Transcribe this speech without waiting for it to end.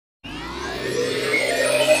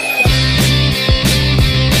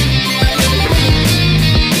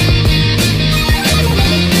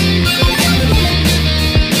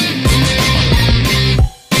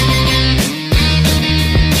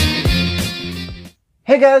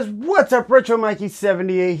Hey guys, what's up? Retro Mikey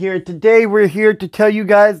 78 here. Today we're here to tell you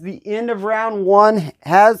guys the end of round one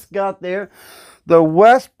has got there. The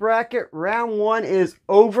West bracket round one is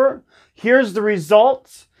over. Here's the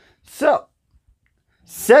results. So,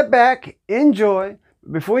 sit back, enjoy.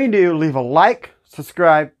 Before you do, leave a like,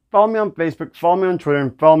 subscribe, follow me on Facebook, follow me on Twitter,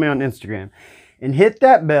 and follow me on Instagram. And hit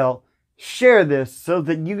that bell, share this so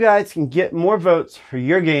that you guys can get more votes for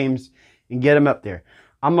your games and get them up there.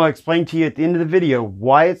 I'm going to explain to you at the end of the video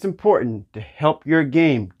why it's important to help your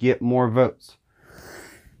game get more votes.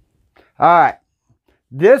 Alright,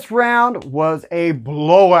 this round was a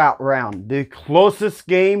blowout round. The closest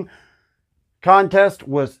game contest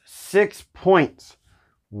was 6 points.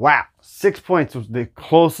 Wow, 6 points was the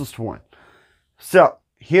closest one. So,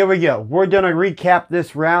 here we go. We're going to recap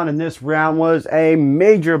this round, and this round was a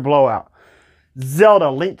major blowout.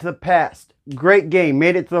 Zelda: Link to the Past. Great game.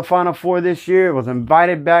 Made it to the Final Four this year. Was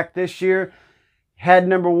invited back this year. Had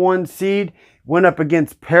 #1 seed. Went up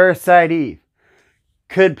against Parasite Eve.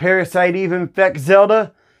 Could Parasite Eve infect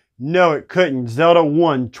Zelda? No, it couldn't. Zelda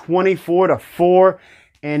won 24-4,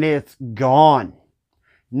 and it's gone.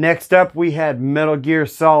 Next up, we had Metal Gear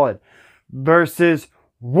Solid versus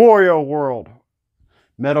Wario World.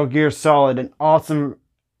 Metal Gear Solid, an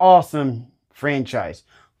awesome franchise.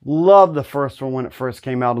 Loved the first one when it first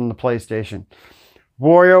came out on the PlayStation.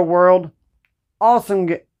 Wario World, awesome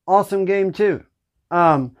game too.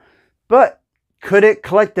 But could it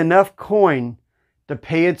collect enough coin to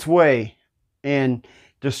pay its way and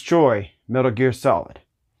destroy Metal Gear Solid?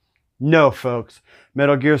 No, folks.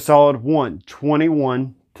 Metal Gear Solid won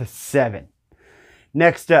 21-7.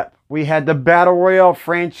 Next up, we had the Battle Royale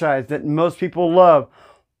franchise that most people love,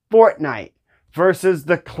 Fortnite, versus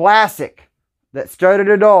the classic that started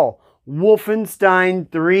it all, Wolfenstein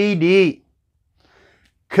 3D.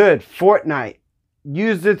 Could Fortnite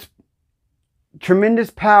use its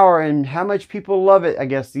tremendous power and how much people love it, I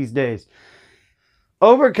guess, these days,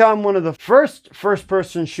 overcome one of the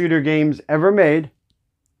first-person shooter games ever made?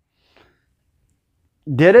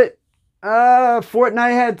 Did it?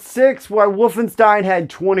 Fortnite had 6, while Wolfenstein had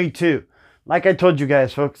 22. Like I told you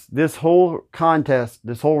guys, folks, this whole contest,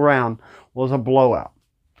 this whole round, was a blowout.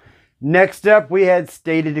 Next up, we had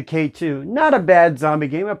State of Decay 2. Not a bad zombie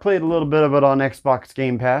game. I played a little bit of it on Xbox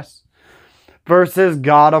Game Pass. Versus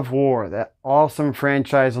God of War, that awesome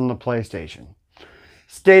franchise on the PlayStation.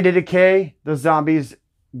 State of Decay, the zombies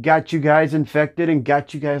got you guys infected and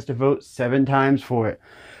got you guys to vote 7 times for it.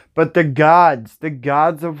 But the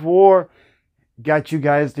gods of war, got you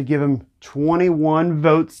guys to give them 21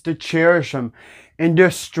 votes to cherish them and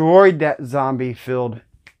destroyed that zombie-filled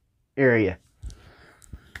area.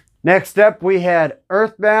 Next up, we had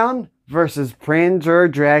Earthbound versus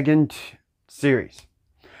Panzer Dragoon series.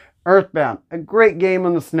 Earthbound, a great game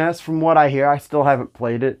on the SNES from what I hear. I still haven't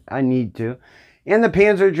played it. I need to. And the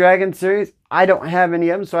Panzer Dragoon series, I don't have any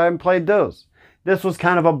of them, so I haven't played those. This was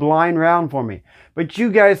kind of a blind round for me. But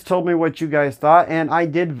you guys told me what you guys thought, and I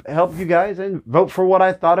did help you guys and vote for what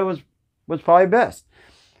I thought it was probably best.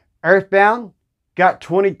 Earthbound got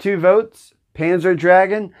 22 votes. Panzer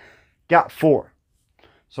Dragoon got 4.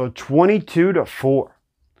 So 22-4.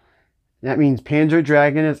 That means Panzer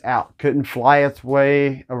Dragoon is out. Couldn't fly its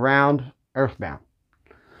way around Earthbound.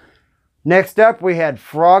 Next up, we had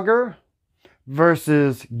Frogger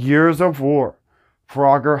versus Gears of War.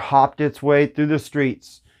 Frogger hopped its way through the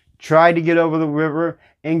streets, tried to get over the river,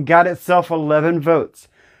 and got itself 11 votes.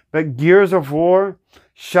 But Gears of War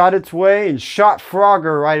shot its way and shot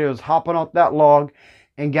Frogger right as it was hopping off that log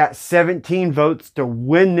and got 17 votes to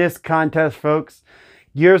win this contest, folks.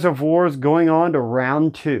 Gears of War is going on to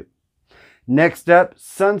round 2. Next up,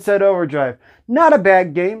 Sunset Overdrive. Not a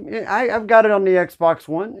bad game. I've got it on the Xbox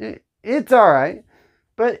One. It's alright.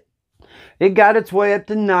 But it got its way up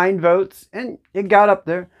to 9 votes. And it got up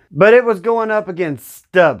there. But it was going up against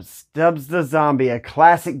Stubbs. Stubbs the Zombie. A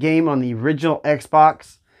classic game on the original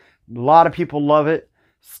Xbox. A lot of people love it.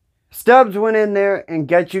 Stubbs went in there and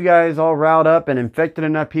got you guys all riled up and infected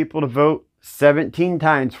enough people to vote 17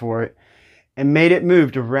 times for it. And made it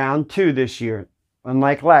move to round 2 this year.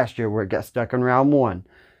 Unlike last year where it got stuck in round 1.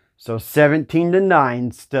 So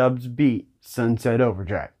 17-9, Stubbs beat Sunset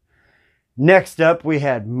Overdrive. Next up, we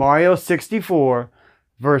had Mario 64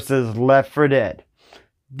 versus Left 4 Dead.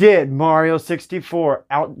 Did Mario 64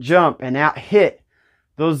 outjump and out-hit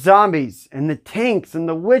those zombies and the tanks and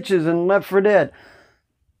the witches in Left 4 Dead?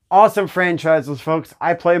 Awesome franchises, folks.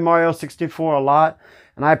 I play Mario 64 a lot,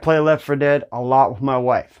 and I play Left 4 Dead a lot with my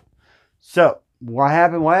wife. So, what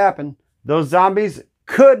happened? Those zombies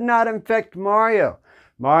could not infect Mario.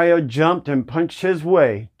 Mario jumped and punched his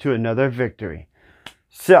way to another victory.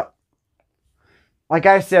 So, like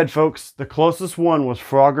I said, folks, the closest one was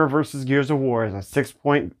Frogger versus Gears of War as a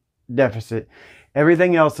 6-point deficit.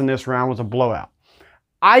 Everything else in this round was a blowout.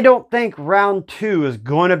 I don't think round 2 is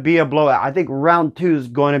going to be a blowout. I think round 2 is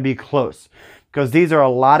going to be close because these are a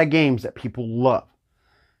lot of games that people love.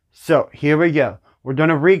 So here we go. We're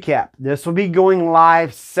doing a recap. This will be going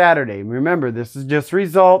live Saturday. Remember, this is just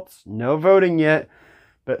results. No voting yet.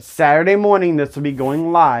 But Saturday morning, this will be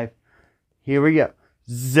going live. Here we go.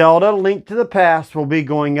 Zelda Link to the Past will be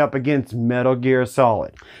going up against Metal Gear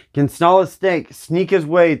Solid. Can Solid Snake sneak his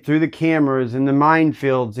way through the cameras and the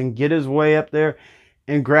minefields and get his way up there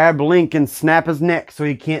and grab Link and snap his neck so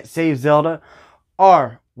he can't save Zelda?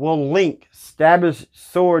 Or will Link stab his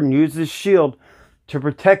sword and use his shield to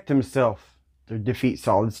protect himself to defeat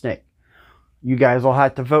Solid Snake? You guys will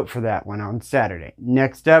have to vote for that one on Saturday.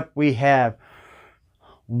 Next up, we have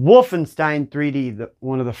Wolfenstein 3D,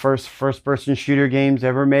 one of the first-person shooter games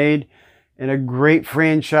ever made, and a great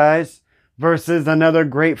franchise, versus another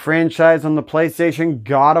great franchise on the PlayStation,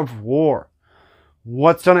 God of War.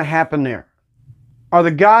 What's going to happen there? Are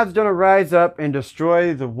the gods going to rise up and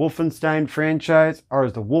destroy the Wolfenstein franchise? Or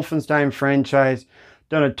is the Wolfenstein franchise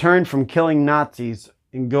going to turn from killing Nazis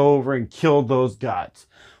and go over and kill those gods?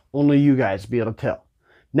 Only you guys will be able to tell.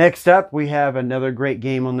 Next up, we have another great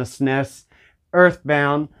game on the SNES,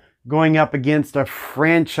 Earthbound, going up against a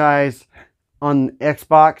franchise on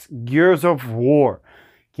Xbox, Gears of War.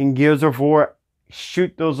 Can Gears of War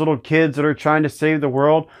shoot those little kids that are trying to save the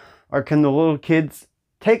world? Or can the little kids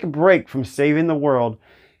take a break from saving the world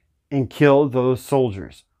and kill those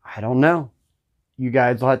soldiers? I don't know. You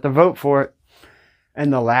guys will have to vote for it.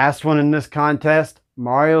 And the last one in this contest,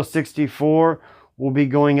 Mario 64, will be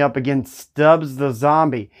going up against Stubbs the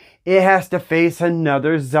Zombie. It has to face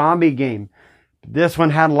another zombie game. This one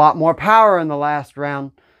had a lot more power in the last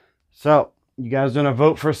round. So, you guys are going to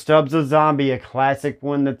vote for Stubbs the Zombie, a classic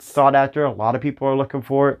one that's sought after. A lot of people are looking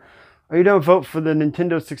for it. Or you don't vote for the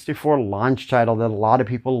Nintendo 64 launch title that a lot of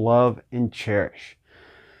people love and cherish.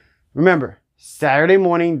 Remember, Saturday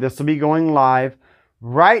morning, this will be going live.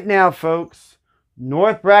 Right now, folks,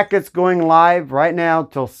 North Bracket's going live right now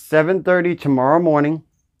till 7:30 tomorrow morning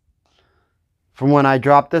from when I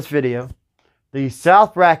drop this video. The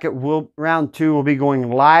South Bracket round 2 will be going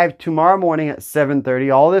live tomorrow morning at 7:30.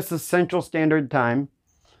 All this is Central Standard Time.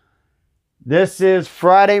 This is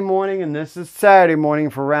Friday morning and this is Saturday morning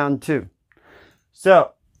for round 2.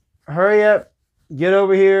 So, hurry up, get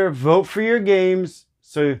over here, vote for your games.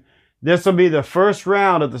 So, this will be the first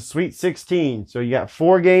round of the Sweet 16. So, you got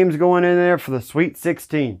 4 games going in there for the Sweet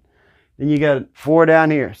 16. Then you got 4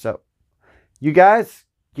 down here. So, you guys,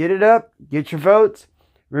 get it up, get your votes.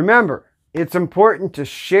 Remember, it's important to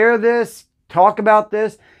share this, talk about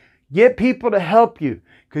this, get people to help you.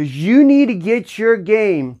 Because you need to get your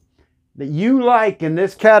game that you like in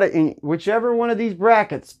this category, whichever one of these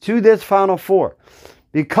brackets, to this Final Four.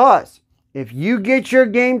 Because if you get your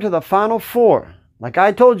game to the Final Four, like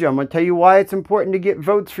I told you, I'm going to tell you why it's important to get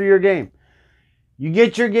votes for your game. You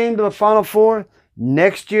get your game to the Final Four,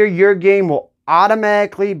 next year your game will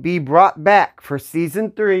automatically be brought back for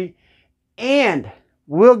Season 3 and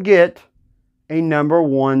will get a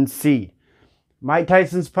 #1 seed. Mike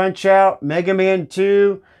Tyson's Punch-Out, Mega Man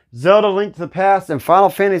 2, Zelda Link to the Past, and Final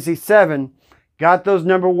Fantasy VII got those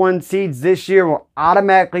 #1 seeds this year, were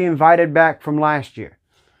automatically invited back from last year.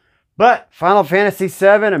 But Final Fantasy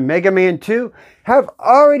VII and Mega Man 2 have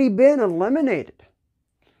already been eliminated.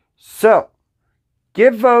 So,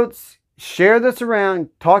 give votes, share this around,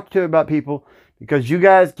 talk to about people, because you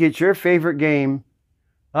guys get your favorite game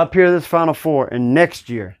up here this Final Four, and next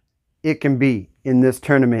year it can be in this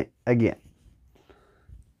tournament again.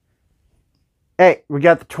 Hey, we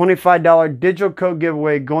got the $25 digital code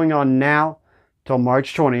giveaway going on now till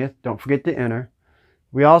March 20th. Don't forget to enter.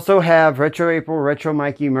 We also have RetroApril, Retro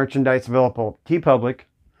Mikey merchandise available at TeePublic.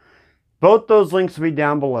 Both those links will be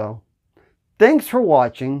down below. Thanks for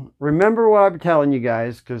watching. Remember what I'm telling you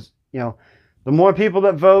guys, because, you know, the more people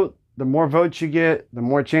that vote, the more votes you get, the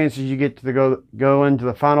more chances you get to go into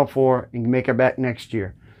the Final Four and make it back next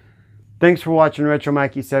year. Thanks for watching Retro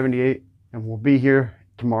Mikey 78, and we'll be here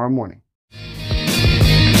tomorrow morning.